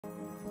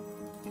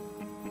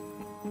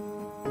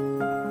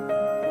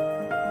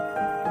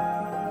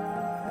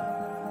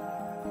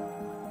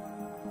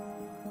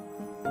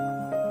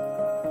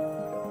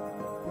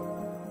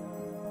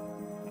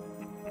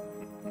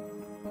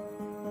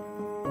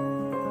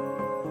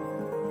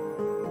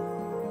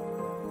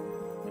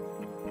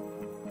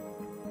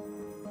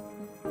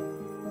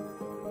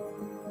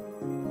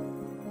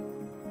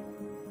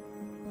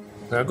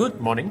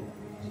Good morning.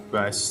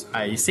 As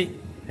I said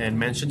and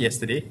mentioned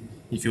yesterday,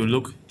 if you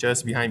look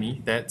just behind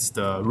me, that's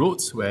the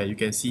roads where you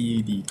can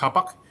see the car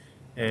park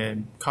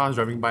and cars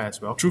driving by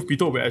as well. Truth be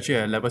told, we're actually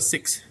at level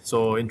 6.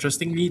 So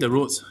interestingly, the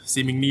roads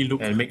seemingly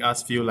look and make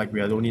us feel like we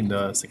are only in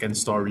the second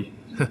story.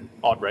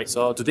 Odd, right?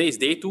 So today is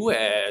day 2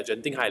 at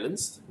Genting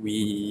Highlands.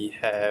 We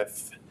have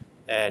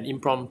an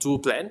impromptu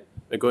plan.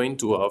 We're going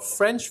to a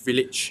French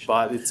village,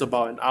 but it's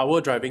about an hour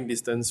driving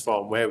distance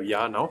from where we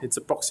are now. It's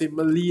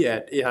approximately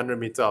at 800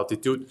 meter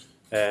altitude,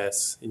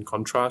 as in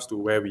contrast to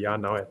where we are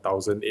now at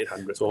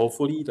 1800. So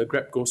hopefully the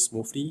Grab goes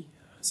smoothly,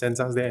 sends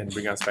us there and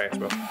bring us back as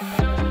well.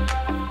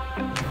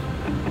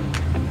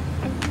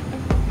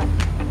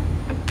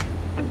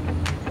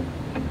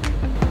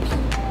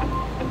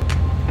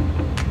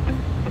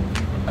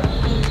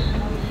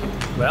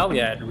 Well,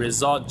 we're at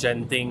Resort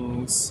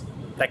Genting's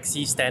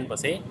taxi stand per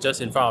se, just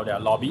in front of their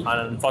lobby.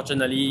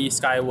 Unfortunately,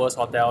 Skyworth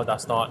Hotel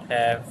does not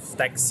have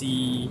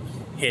taxi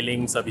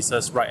hailing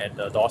services right at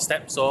the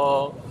doorstep,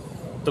 so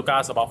took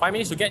us about 5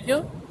 minutes to get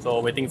here. So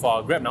waiting for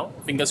our Grab now.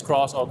 Fingers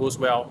crossed all goes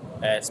well,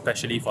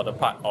 especially for the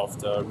part of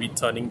the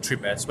returning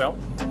trip as well.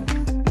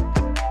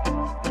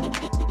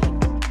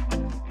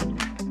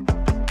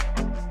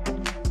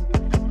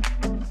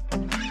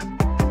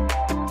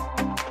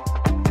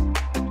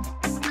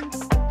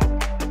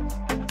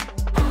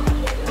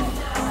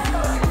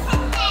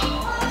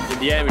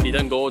 In the end, we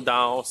didn't go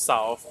down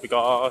south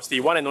because the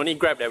one and only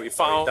Grab that we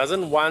found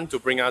doesn't want to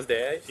bring us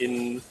there,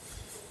 in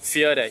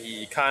fear that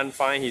he can't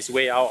find his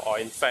way out, or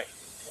in fact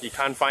he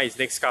can't find his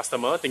next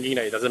customer, thinking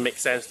that it doesn't make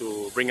sense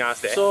to bring us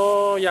there.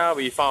 So yeah,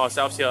 we found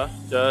ourselves here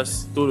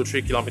just 2 to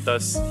 3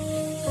 kilometers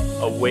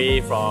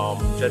away from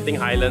Genting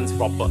Highlands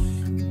proper.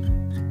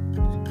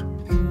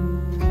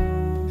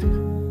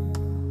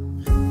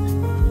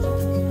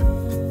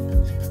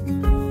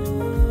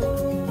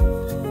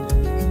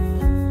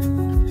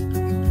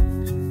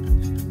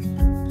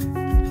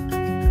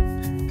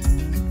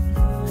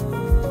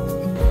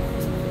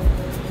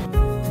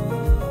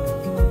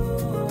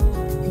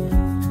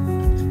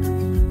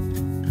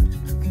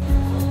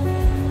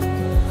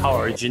 How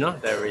original.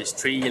 There is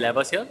 3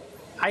 levels here.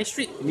 High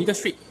street, middle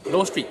street,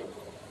 low street.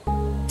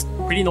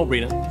 Pretty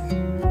no-brainer.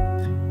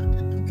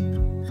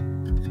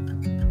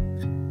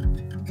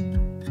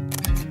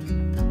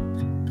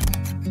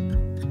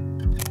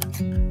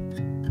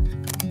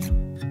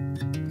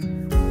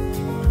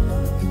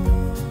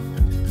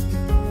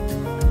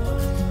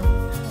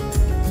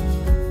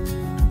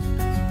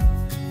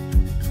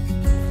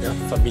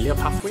 Familiar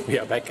pathway. We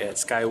are back at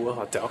Skyworth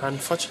Hotel.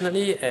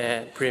 Unfortunately,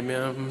 at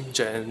Premium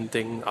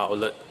Genting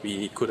outlet,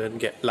 we couldn't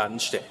get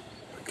lunch there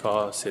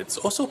because it's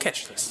also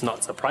cashless.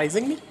 Not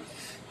surprisingly.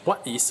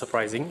 What is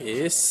surprising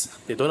is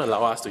they don't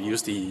allow us to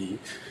use the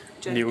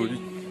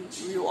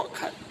reward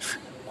card.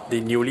 The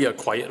newly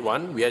acquired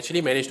one. We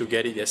actually managed to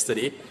get it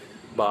yesterday,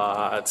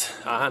 but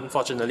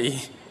unfortunately,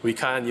 we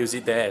can't use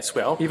it there as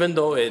well, even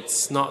though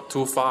it's not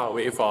too far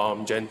away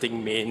from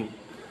Genting main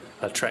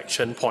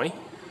attraction point.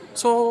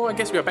 So I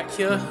guess we are back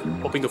here,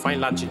 hoping to find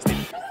lunch instead.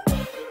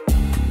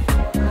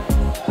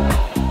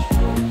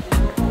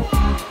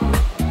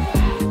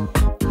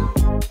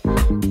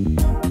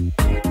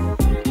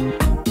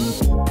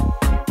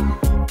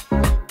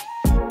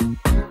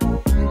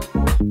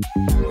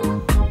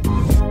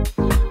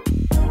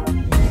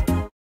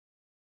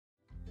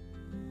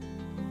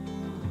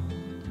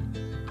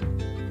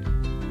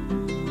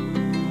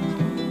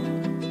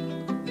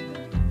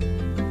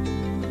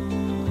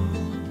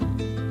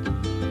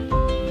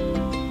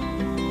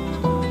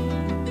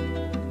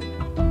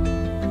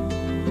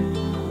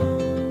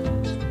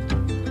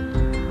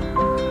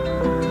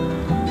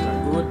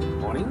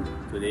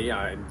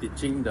 I'm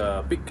ditching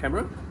the big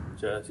camera,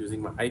 just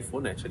using my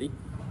iPhone actually,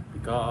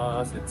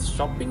 because it's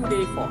shopping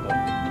day for her.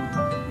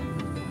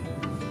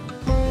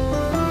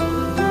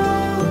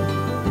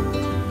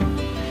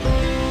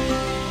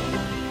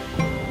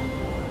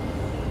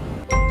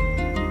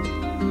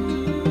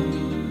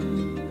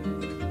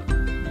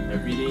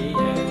 Every day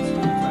as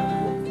we try to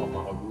walk from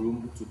our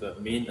room to the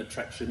main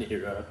attraction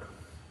area,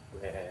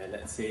 where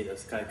let's say the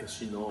Sky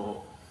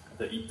Casino,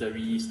 the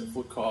eateries, the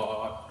food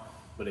court,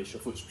 Malaysia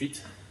Food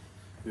Street,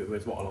 we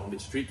always walk along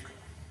this street.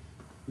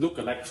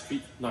 Look-alike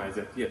street, not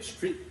exactly a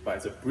street, but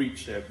it's a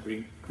bridge that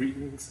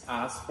brings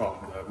us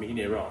from the main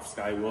area of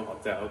Skyworth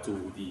Hotel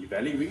to the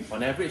Valley Wing.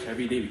 On average,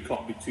 every day we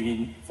clock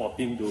between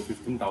 14 to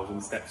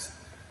 15,000 steps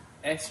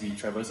as we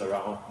traverse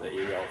around the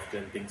area of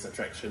Genting's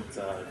attraction. It's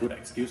a good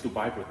excuse to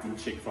buy protein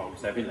shake from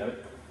 7-Eleven.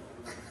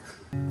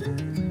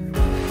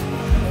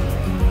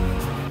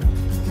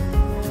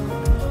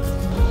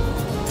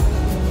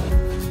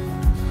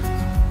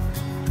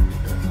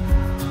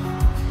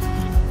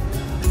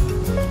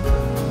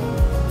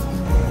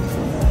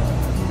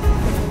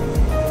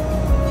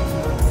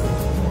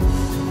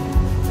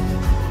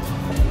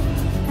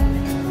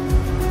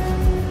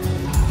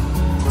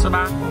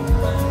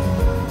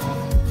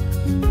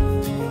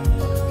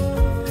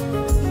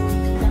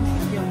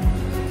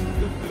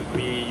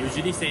 We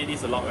usually say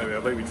this a lot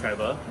wherever we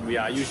travel. We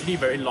are usually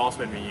very lost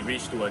when we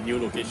reach to a new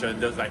location,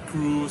 just like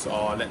cruise,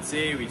 or let's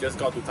say we just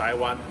got to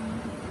Taiwan,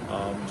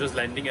 just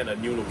landing at a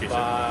new location.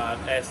 But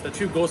as the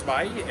trip goes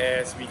by,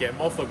 as we get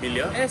more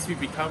familiar, as we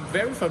become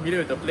very familiar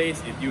with the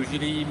place, it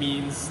usually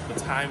means the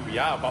time we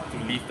are about to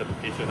leave the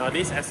location. Now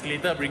this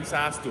escalator brings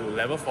us to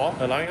level 4,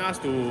 allowing us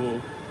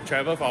to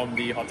travel from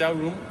the hotel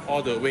room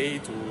all the way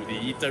to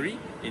the eatery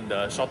in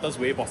the shortest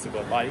way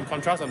possible. But in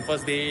contrast, on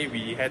first day,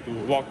 we had to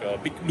walk a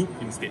big loop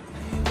instead.